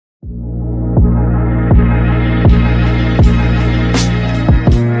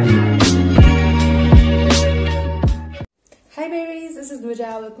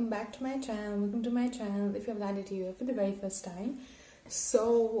welcome back to my channel. Welcome to my channel if you have landed here for the very first time.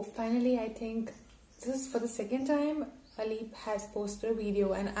 So finally, I think this is for the second time Alip has posted a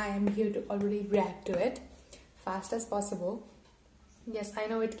video and I am here to already react to it fast as possible. Yes, I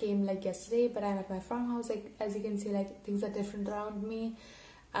know it came like yesterday, but I'm at my farmhouse. Like, as you can see, like things are different around me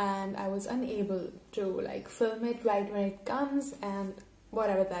and I was unable to like film it right when it comes and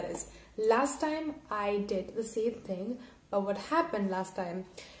whatever that is. Last time I did the same thing, but what happened last time,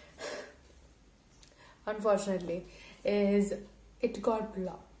 unfortunately, is it got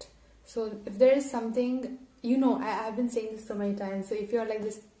blocked. So if there is something, I've been saying this so many times, so if you're like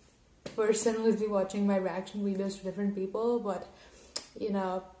this person who's been watching my reaction videos to different people, but you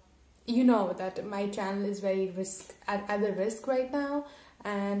know that my channel is very at the risk right now,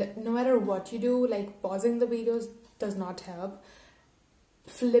 and no matter what you do, like pausing the videos does not help.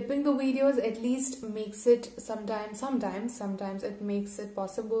 Flipping the videos at least makes it sometimes it makes it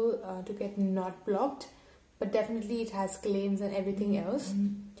possible to get not blocked, but definitely it has claims and everything else.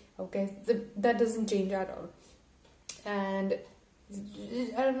 Okay, that doesn't change at all. And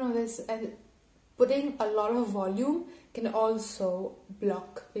I don't know, this, and putting a lot of volume can also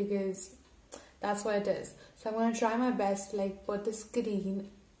block, because that's what it is. So I'm going to try my best, like put the screen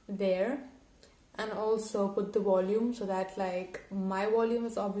there and also put the volume so that like my volume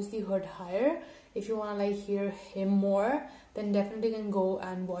is obviously heard higher. If you want to like hear him more, then definitely can go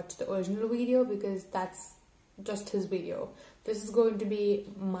and watch the original video, because that's just his video. This is going to be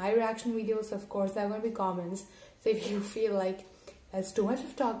my reaction video, so of course there are going to be comments. So if you feel like there's too much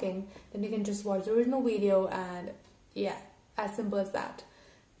of talking, then you can just watch the original video, and yeah, as simple as that.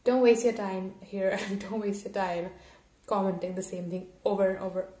 Don't waste your time here and don't waste your time commenting the same thing over and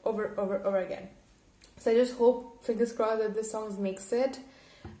over again. So I just hope, fingers crossed, that this song makes it.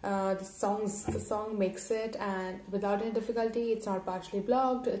 The song makes it, and without any difficulty. It's not partially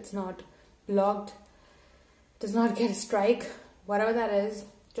blocked, it's not blocked, does not get a strike, whatever that is,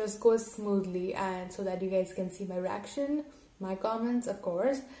 just goes smoothly, and so that you guys can see my reaction, my comments, of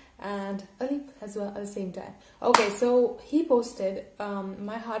course, and Alip as well at the same time. Okay, so he posted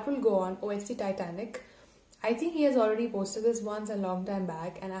My Heart Will Go On OST Titanic. I think he has already posted this once a long time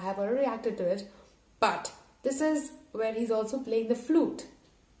back, and I have already reacted to it. But this is where he's also playing the flute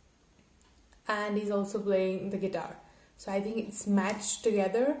and he's also playing the guitar. So I think it's matched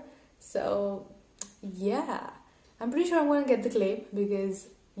together. So yeah, I'm pretty sure I'm going to get the claim, because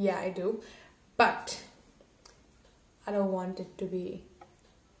yeah, I do. But I don't want it to be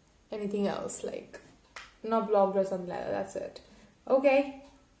anything else, like not blocked or something like that. That's it. Okay,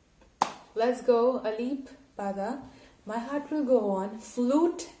 let's go. Alip Pada, My Heart Will Go On,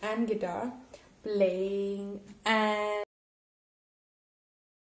 flute and guitar playing, and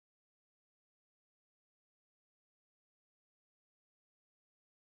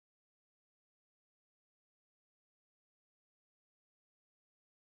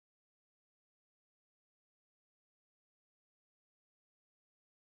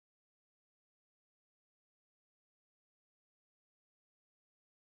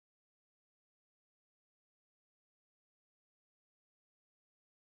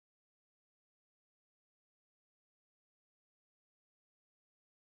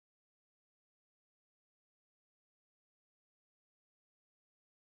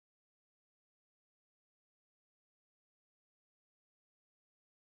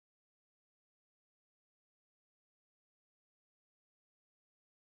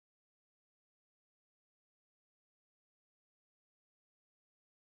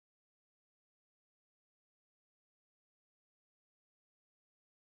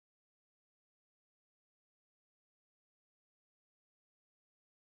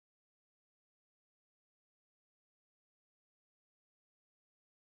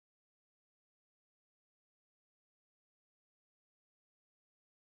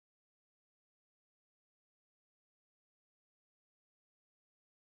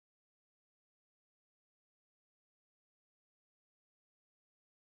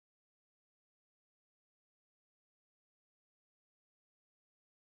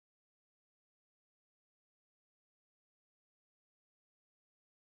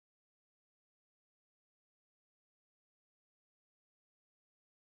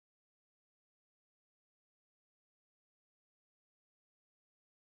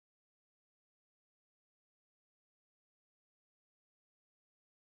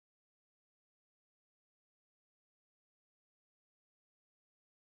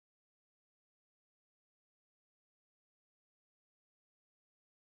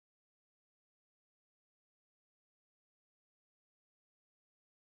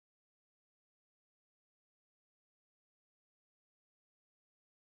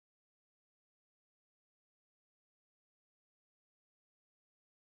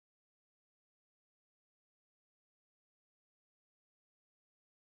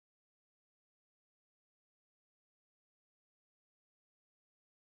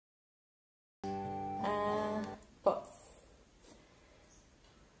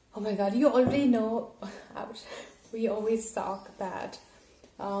Oh my god, you already know. Ouch. We always talk that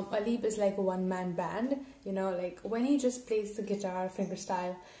Alip is like a one-man band. You know, like when he just plays the guitar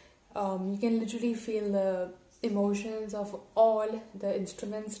fingerstyle, you can literally feel the emotions of all the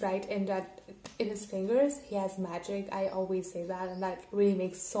instruments right in his fingers. He has magic. I always say that, and that really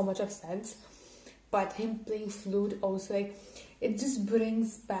makes so much of sense. But him playing flute also, like, it just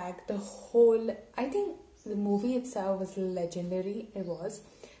brings back the whole. I think the movie itself was legendary. It was.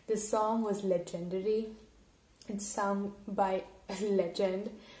 The song was legendary. It's sung by a legend.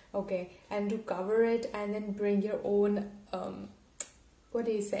 Okay, and to cover it and then bring your own what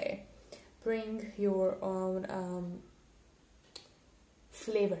do you say? Bring your own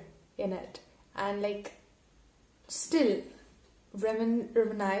flavor in it, and like still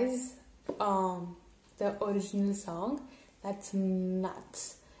reminisce the original song. That's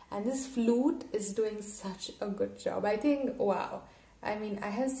nuts. And this flute is doing such a good job. I think, wow. I mean, I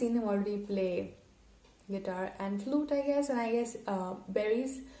have seen him already play guitar and flute, I guess. And I guess,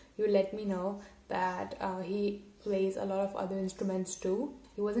 Berries, you let me know that he plays a lot of other instruments too.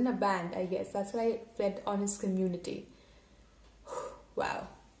 He was in a band, I guess. That's what I read on his community. Wow.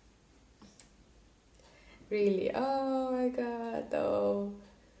 Really. Oh my god, though.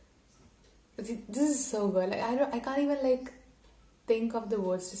 This is so good. Like, I can't even like think of the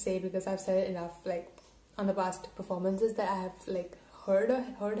words to say because I've said it enough. Like on the past performances that I have like heard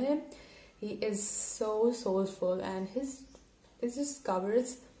him, he is so soulful, and his just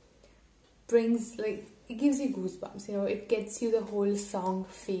covers brings like it gives you goosebumps. You know, it gets you the whole song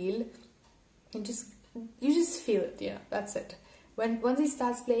feel, and you just feel it. You know, that's it. Once he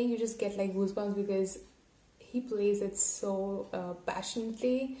starts playing, you just get like goosebumps because he plays it so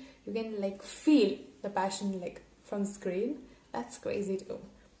passionately. You can like feel the passion like from the screen. That's crazy too.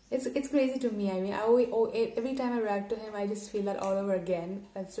 It's crazy to me. I mean, every time I react to him, I just feel that all over again.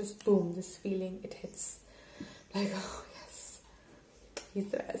 It's just boom, this feeling, it hits. Like, oh yes, he's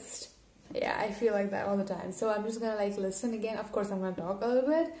the best. Yeah, I feel like that all the time. So I'm just gonna like listen again. Of course, I'm gonna talk a little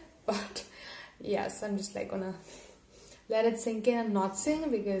bit, but yes, I'm just like gonna let it sink in and not sing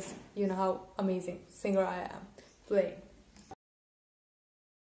because you know how amazing singer I am playing.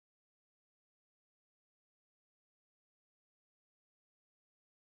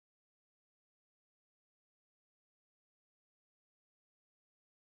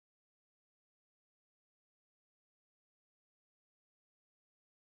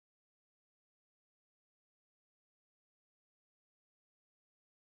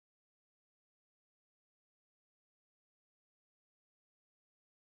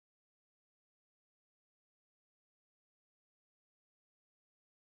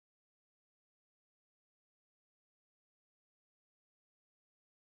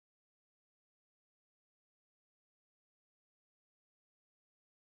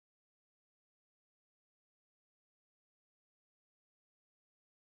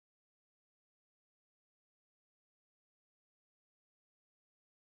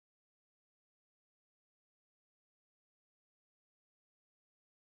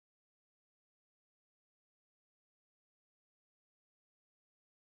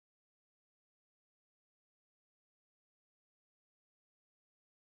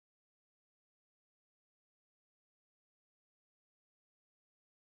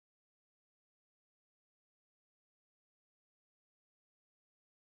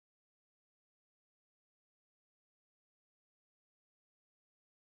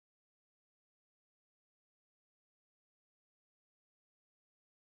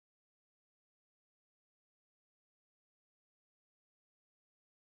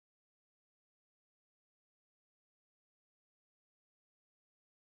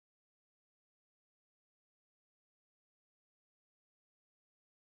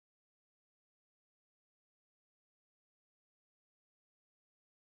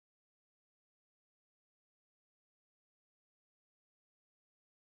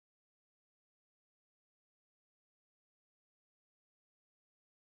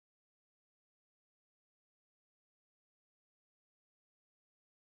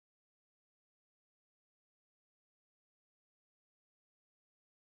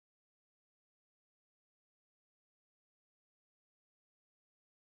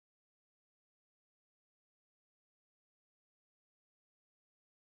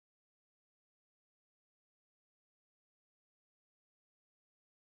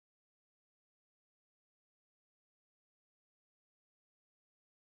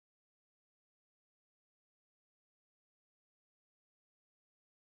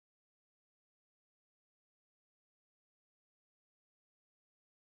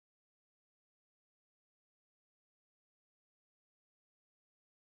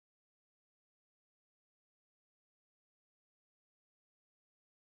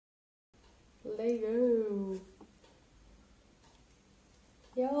 there you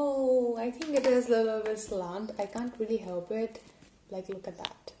go. Yo, I think it is a little bit slant. I can't really help it. Like, look at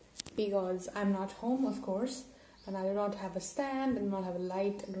that. Because I'm not home, of course, and I do not have a stand, I do not have a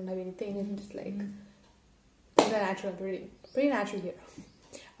light, I don't have anything. It's just like pretty natural, pretty natural here.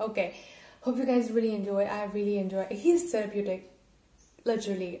 Okay, hope you guys really enjoy. I really enjoy. He's therapeutic.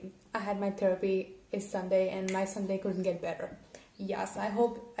 Literally, I had my therapy is Sunday, and my Sunday couldn't get better. Yes, I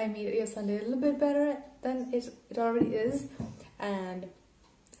hope I made your Sunday a little bit better than it already is, and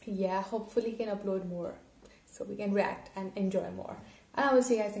yeah, hopefully can upload more so we can react and enjoy more. And I will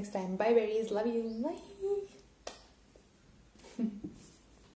see you guys next time. Bye berries, love you, bye.